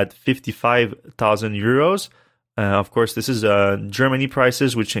starts at 55,000 euros. Of course, this is Germany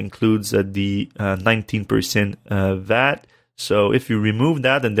prices, which includes the 19% VAT. So if you remove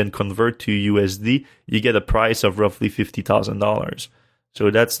that and then convert to USD, you get a price of roughly $50,000. So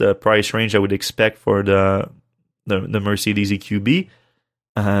that's the price range I would expect for the Mercedes EQB.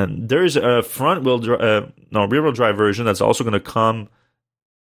 There's a rear-wheel drive version that's also going to come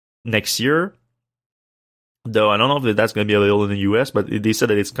next year. Though I don't know if that's going to be available in the US, but they said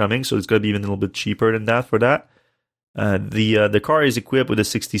that it's coming, so it's going to be even a little bit cheaper than that for that. The car is equipped with a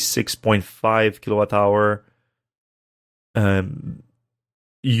 66.5 kilowatt hour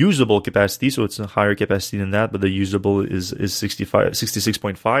usable capacity, so it's a higher capacity than that, but the usable is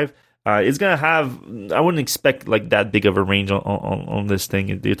 66.5. It's gonna have, I wouldn't expect like that big of a range on this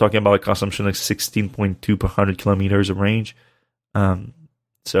thing. You're talking about a consumption of 16.2 per 100 kilometers of range,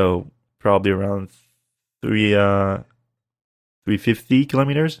 so probably around 350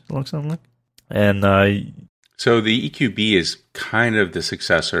 kilometers, something like. And so the EQB is kind of the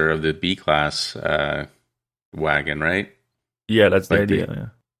successor of the B-Class wagon, right? Yeah, that's the idea. Yeah.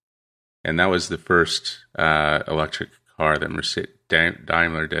 And that was the first electric car that Mercedes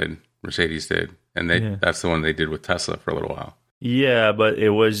did. And that's the one they did with Tesla for a little while. Yeah, but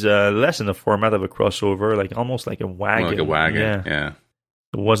it was less in the format of a crossover, like almost like a wagon. More like a wagon, yeah.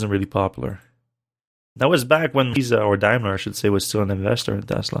 It wasn't really popular. That was back when Lisa, or Daimler, I should say, was still an investor in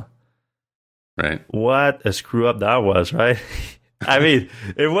Tesla. Right. What a screw up that was, right? I mean,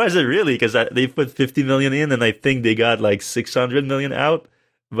 it wasn't really, because they put 50 million in, and I think they got like 600 million out,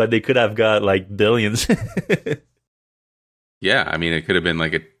 but they could have got like billions. Yeah, I mean, it could have been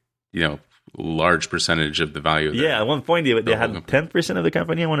like a large percentage of the value of at one point they had 10% of the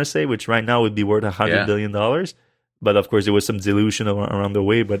company, I want to say, which right now would be worth $100 billion. But of course, there was some dilution around the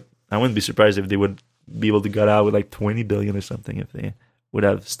way, but I wouldn't be surprised if they would be able to get out with like 20 billion or something if they would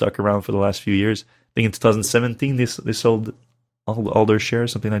have stuck around for the last few years. I think in 2017 they sold all their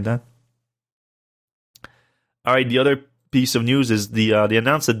shares, something like that. All right, the other piece of news is they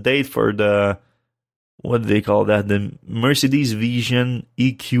announced a date for the, what do they call that? The Mercedes Vision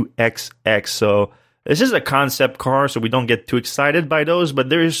EQXX. So this is a concept car, so we don't get too excited by those, but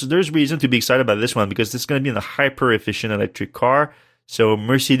there's reason to be excited about this one because it's going to be a hyper efficient electric car. So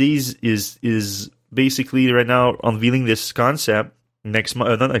Mercedes is basically right now unveiling this concept January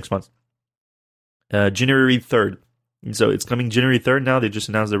 3rd. So it's coming January 3rd now. They just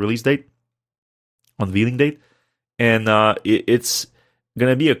announced the release date, unveiling date. And it's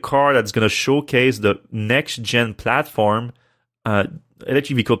going to be a car that's going to showcase the next-gen platform,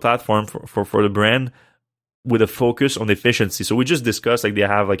 electric vehicle platform for the brand with a focus on efficiency. So we just discussed, like, they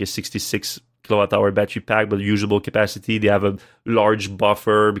have like a 66 kilowatt-hour battery pack, but usable capacity. They have a large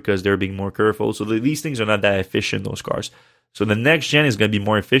buffer because they're being more careful. So these things are not that efficient, those cars. So the next gen is going to be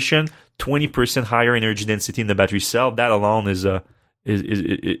more efficient, 20% higher energy density in the battery cell. That alone is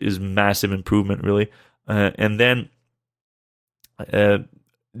massive improvement, really. And then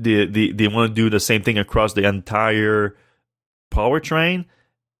they want to do the same thing across the entire powertrain.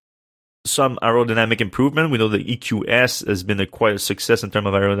 some aerodynamic improvement. We know the EQS has been quite a success in terms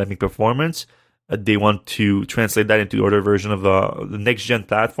of aerodynamic performance. They want to translate that into the other version of the next gen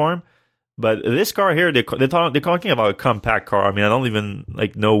platform. But this car here, they're talking about a compact car. I mean, I don't even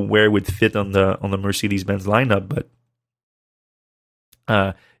know where it would fit on the Mercedes-Benz lineup. But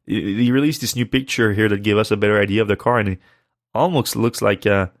they released this new picture here that gave us a better idea of the car, and it almost looks like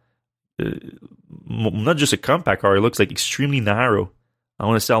not just a compact car. It looks like extremely narrow. I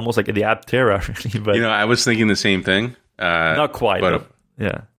want to say almost like the Aptera, really. But I was thinking the same thing. Not quite, but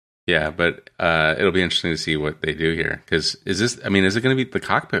yeah. Yeah, but it'll be interesting to see what they do here. Because is it going to be, the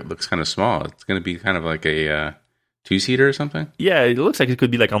cockpit looks kind of small. It's going to be kind of like a two-seater or something? Yeah, it looks like it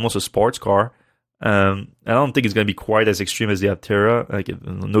could be like almost a sports car. I don't think it's going to be quite as extreme as the Aptera, like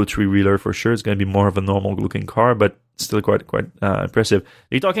no three-wheeler for sure. It's going to be more of a normal-looking car, but still quite impressive.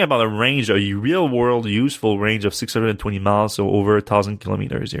 You're talking about a real-world useful range of 620 miles, so over 1,000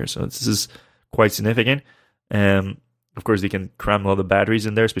 kilometers here. So this is quite significant. Of course, they can cram a lot of batteries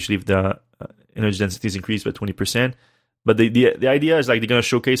in there, especially if the energy density is increased by 20%. But the idea is they're going to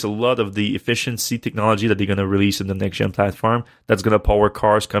showcase a lot of the efficiency technology that they're going to release in the next-gen platform that's going to power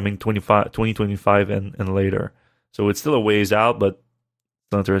cars coming 2025 and later. So it's still a ways out, but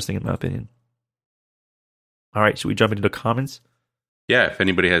it's interesting in my opinion. All right, should we jump into the comments? Yeah, if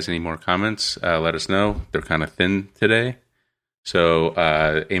anybody has any more comments, let us know. They're kind of thin today. So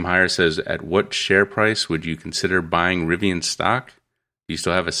Aim Higher says, at what share price would you consider buying Rivian stock? Do you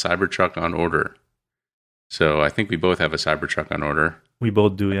still have a Cybertruck on order? So I think we both have a Cybertruck on order. We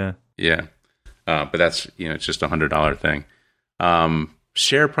both do, yeah. Yeah. But that's, it's just $100 thing.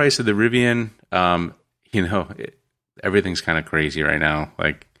 Share price of the Rivian, everything's kind of crazy right now.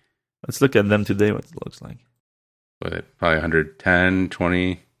 Like, let's look at them today, what it looks like. Probably 110,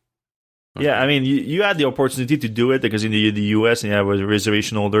 20. Yeah, I mean, you had the opportunity to do it because in the US, and you have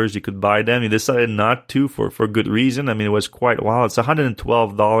reservation holders, you could buy them. You decided not to for good reason. I mean, it was quite wild. It's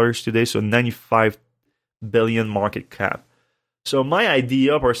 $112 today, so 95 billion market cap. So my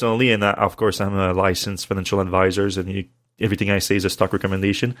idea personally, and of course I'm a licensed financial advisor, and everything I say is a stock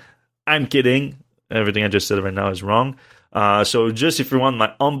recommendation. I'm kidding. Everything I just said right now is wrong. So just if you want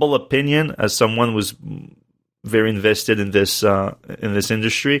my humble opinion, as someone who's very invested in this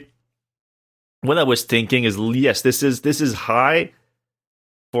industry, what I was thinking is, yes, this is high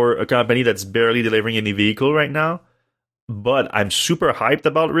for a company that's barely delivering any vehicle right now, but I'm super hyped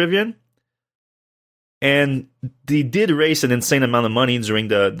about Rivian. And they did raise an insane amount of money during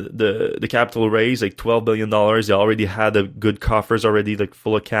the capital raise, like $12 billion. They already had a good coffers already, like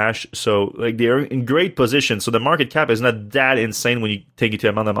full of cash. So they're in great position. So the market cap is not that insane when you take into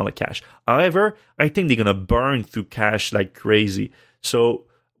amount of cash. However, I think they're going to burn through cash like crazy. So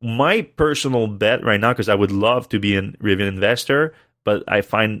my personal bet right now, because I would love to be a Rivian investor, but I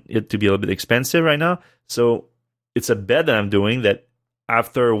find it to be a little bit expensive right now. So it's a bet that I'm doing that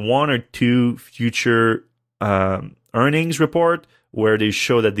after one or two future earnings report where they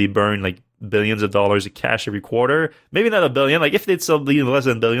show that they burn like billions of dollars of cash every quarter, maybe not $1 billion. Like if it's something less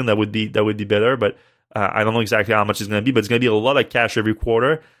than $1 billion, that would be better. But I don't know exactly how much it's going to be. But it's going to be a lot of cash every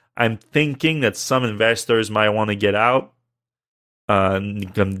quarter. I'm thinking that some investors might want to get out. They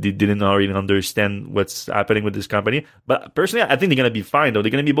didn't already understand what's happening with this company. But personally, I think they're going to be fine, though.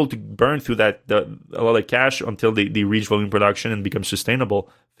 They're going to be able to burn through a lot of cash until they reach volume production and become sustainable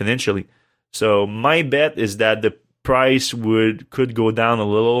financially. So my bet is that the price could go down a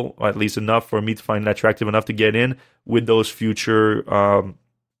little, or at least enough for me to find it attractive enough to get in with those future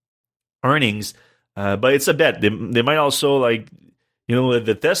earnings. But it's a bet. They might also,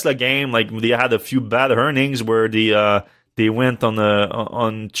 the Tesla game, they had a few bad earnings where they went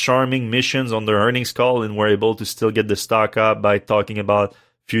on charming missions on their earnings call and were able to still get the stock up by talking about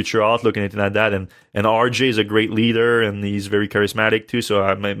future outlook and anything like that. And RJ is a great leader and he's very charismatic too.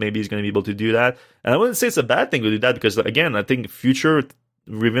 So maybe he's going to be able to do that. And I wouldn't say it's a bad thing to do that because, again, I think future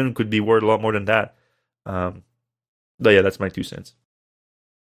Rivian could be worth a lot more than that. But yeah, that's my 2 cents.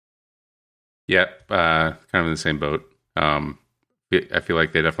 Yeah, kind of in the same boat. I feel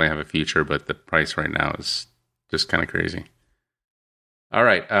like they definitely have a future, but the price right now is just kind of crazy. All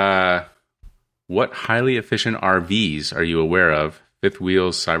right. What highly efficient RVs are you aware of? Fifth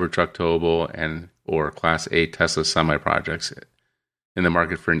wheels, Cybertruck towable, or Class A Tesla semi projects in the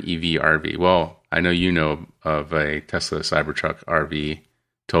market for an EV RV? Well, I know you know of a Tesla Cybertruck RV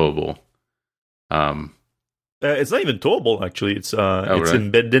towable. It's not even towable, actually. It's really?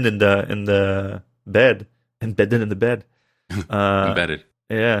 embedded in the bed. Embedded in the bed. Embedded.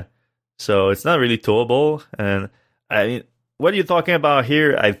 Yeah. So it's not really towable. And I mean, what are you talking about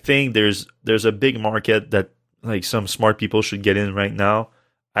here? I think there's a big market that some smart people should get in right now.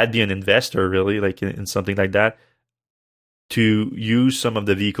 I'd be an investor really, like in something like that, to use some of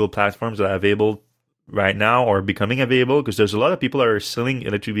the vehicle platforms that are available right now or becoming available, because there's a lot of people that are selling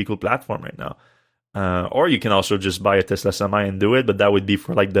electric vehicle platform right now. Or you can also just buy a Tesla Semi and do it, but that would be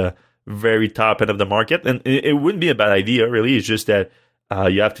for like the very top end of the market, and it wouldn't be a bad idea really. It's just that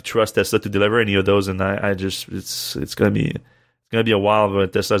you have to trust Tesla to deliver any of those, and I just it's gonna be a while.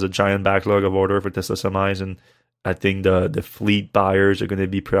 But Tesla has a giant backlog of order for Tesla Semis, and I think the fleet buyers are going to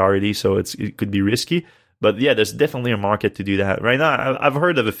be priority, so it could be risky. But yeah, there's definitely a market to do that right now. I've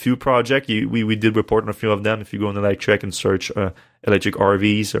heard of a few projects. We did report on a few of them. If you go on the Electrek and search electric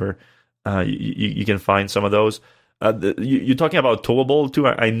RVs, or you can find some of those. You're talking about towable too.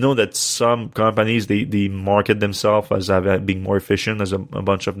 I know that some companies they market themselves as being more efficient. There's a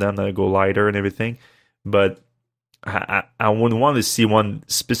bunch of them that go lighter and everything, but I would want to see one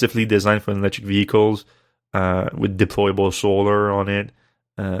specifically designed for electric vehicles with deployable solar on it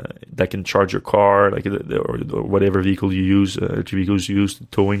that can charge your car, like or whatever vehicle you use. Electric vehicles you use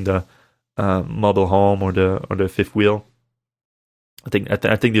towing the mobile home or the fifth wheel. I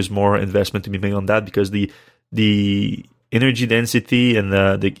think there's more investment to be made on that, because the energy density and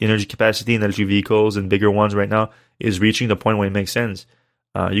the energy capacity in electric vehicles and bigger ones right now is reaching the point where it makes sense.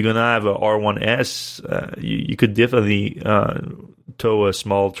 You're gonna have a R1S. You could definitely tow a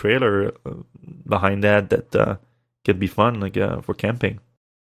small trailer behind that could be fun, like for camping.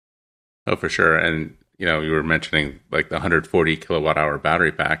 Oh, for sure. And you were mentioning like the 140 kilowatt hour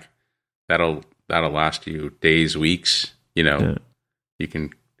battery pack. That'll last you days, weeks. Yeah. You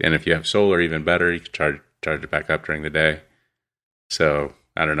can, and if you have solar, even better. You can charge it back up during the day. So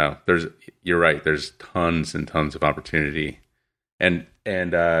I don't know. You're right. There's tons and tons of opportunity. And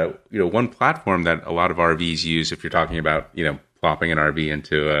one platform that a lot of RVs use, if you're talking about plopping an RV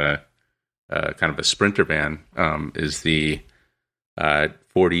into a kind of a Sprinter van, is the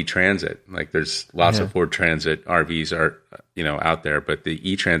Ford E-Transit. Like there's lots of Ford Transit RVs are out there, but the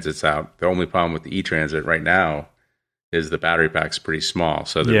E-Transit's out. The only problem with the E-Transit right now is the battery pack's pretty small,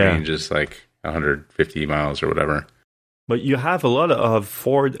 so the range is like 150 miles or whatever. But you have a lot of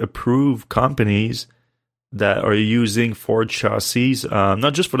Ford-approved companies that are using Ford chassis,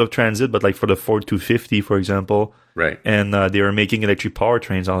 not just for the Transit, but like for the Ford 250, for example. Right. And they are making electric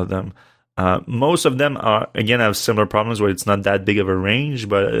powertrains out of them. Most of them have similar problems where it's not that big of a range,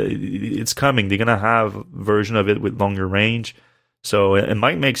 but it's coming. They're going to have a version of it with longer range. So it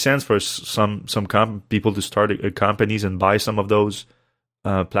might make sense for some people to start companies and buy some of those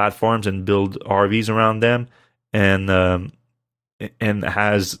platforms and build RVs around them. And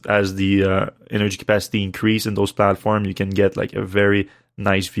as the energy capacity increase in those platforms, you can get like a very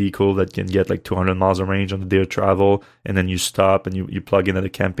nice vehicle that can get like 200 miles of range on the day of travel, and then you stop and you plug in at a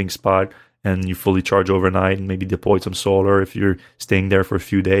camping spot and you fully charge overnight and maybe deploy some solar if you're staying there for a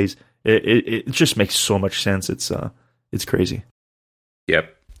few days. It just makes so much sense. It's crazy.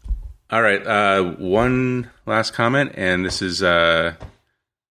 Yep. All right. One last comment, and this is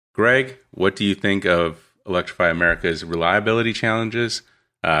Greg. What do you think of Electrify America's reliability challenges?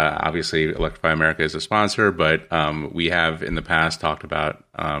 Obviously, Electrify America is a sponsor, but we have in the past talked about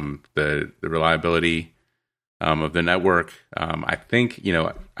the reliability of the network. I think,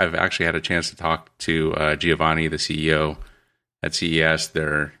 I've actually had a chance to talk to Giovanni, the CEO at CES.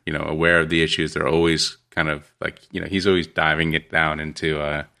 They're, aware of the issues. They're always kind of like, he's always diving it down into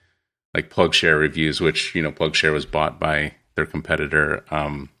like PlugShare reviews, which, PlugShare was bought by their competitor,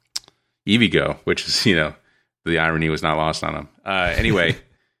 EVgo, which is, the irony was not lost on them. Anyway,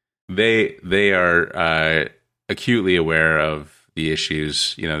 they are acutely aware of the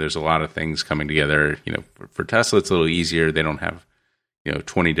issues. There's a lot of things coming together. For Tesla, it's a little easier. They don't have,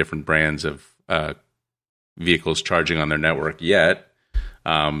 20 different brands of vehicles charging on their network yet.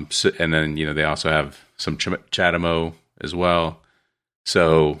 And then, they also have some CHAdeMO as well.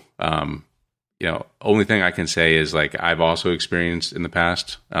 So, only thing I can say is like I've also experienced in the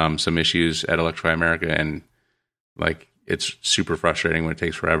past some issues at Electrify America, and like it's super frustrating when it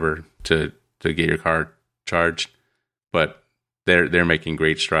takes forever to get your car charged. But they're making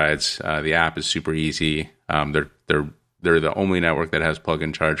great strides. The app is super easy. They're the only network that has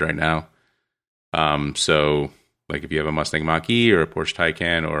plug-in charge right now. So like if you have a Mustang Mach-E or a Porsche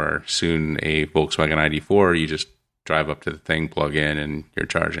Taycan or soon a Volkswagen ID4, you just drive up to the thing, plug in, and you're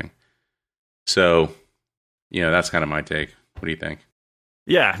charging. So, that's kind of my take. What do you think?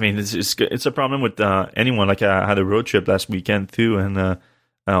 Yeah, I mean, it's a problem with anyone. Like I had a road trip last weekend too,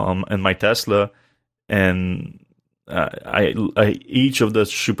 and my Tesla, and I each of the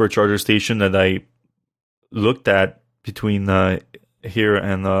supercharger station that I looked at between here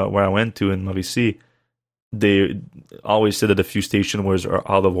and where I went to in Mauricie, they always said that a few stations was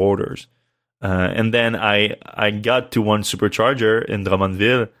out of orders. And then I got to one supercharger in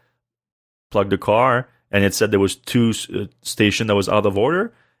Drummondville, plugged the car, and it said there was 2 station that was out of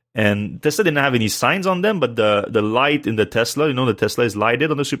order. And Tesla didn't have any signs on them, but the light in the Tesla, the Tesla is lighted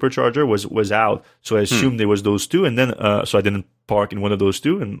on the supercharger, was out. So I assumed there was those 2, and then so I didn't park in one of those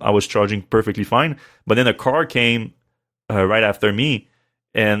 2, and I was charging perfectly fine. But then a car came right after me,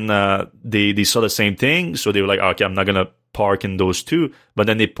 and they saw the same thing, so they were like, okay, I'm not gonna park in those 2. But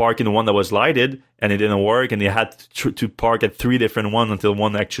then they parked in the one that was lighted, and it didn't work, and they had to park at 3 different ones until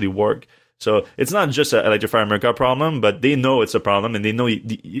one actually worked. So it's not just an Electrify America problem, but they know it's a problem, and they know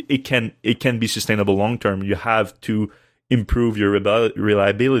it can be sustainable long term. You have to improve your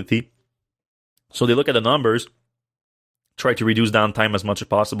reliability. So they look at the numbers, try to reduce downtime as much as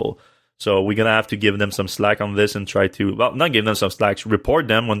possible. So we're gonna have to give them some slack on this and try to, well, not give them some slack, report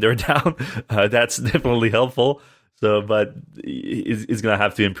them when they're down. That's definitely helpful. So, but it's gonna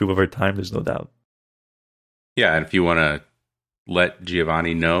have to improve over time. There's no doubt. Yeah, and if you want to let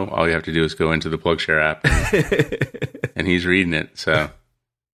Giovanni know, all you have to do is go into the PlugShare app and he's reading it. So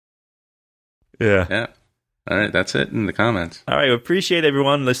yeah. All right, that's it in the comments. All right, we appreciate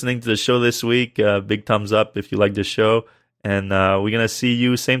everyone listening to the show this week. Big thumbs up if you like the show, and we're gonna see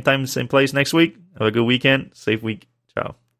you same time, same place next week. Have a good weekend, safe week.